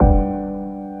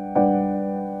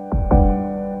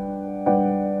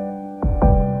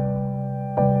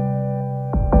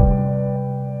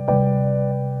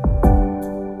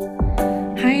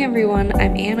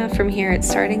from here at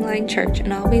Starting Line Church,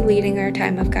 and I'll be leading our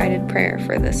time of guided prayer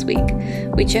for this week.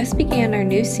 We just began our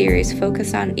new series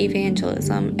focused on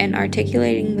evangelism and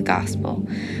articulating the gospel,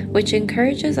 which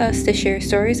encourages us to share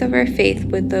stories of our faith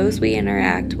with those we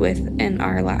interact with in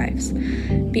our lives.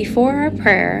 Before our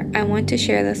prayer, I want to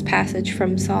share this passage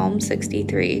from Psalm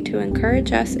 63 to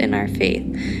encourage us in our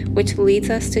faith, which leads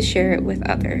us to share it with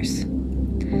others.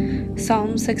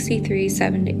 Psalm 63,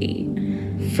 7-8.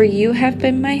 For you have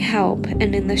been my help,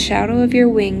 and in the shadow of your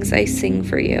wings I sing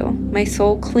for you. My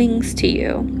soul clings to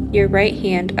you. Your right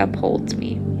hand upholds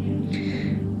me.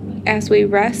 As we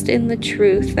rest in the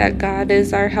truth that God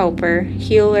is our helper,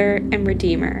 healer, and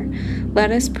redeemer,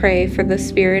 let us pray for the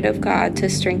Spirit of God to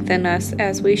strengthen us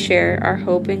as we share our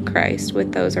hope in Christ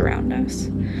with those around us.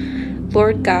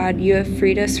 Lord God, you have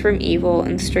freed us from evil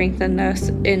and strengthened us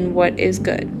in what is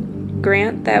good.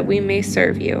 Grant that we may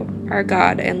serve you, our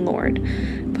God and Lord.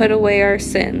 Put away our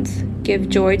sins. Give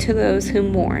joy to those who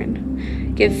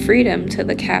mourn. Give freedom to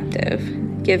the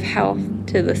captive. Give health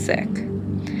to the sick.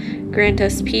 Grant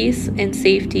us peace and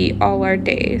safety all our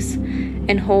days,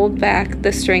 and hold back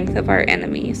the strength of our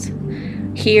enemies.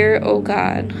 Hear, O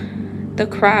God, the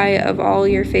cry of all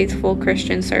your faithful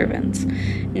Christian servants,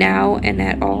 now and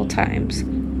at all times.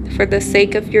 For the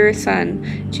sake of your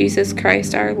Son, Jesus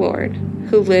Christ our Lord,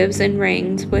 who lives and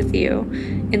reigns with you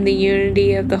in the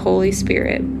unity of the Holy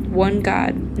Spirit, one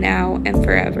God, now and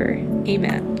forever.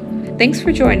 Amen. Thanks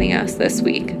for joining us this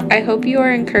week. I hope you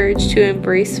are encouraged to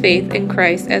embrace faith in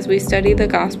Christ as we study the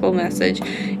gospel message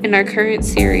in our current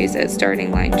series at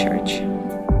Starting Line Church.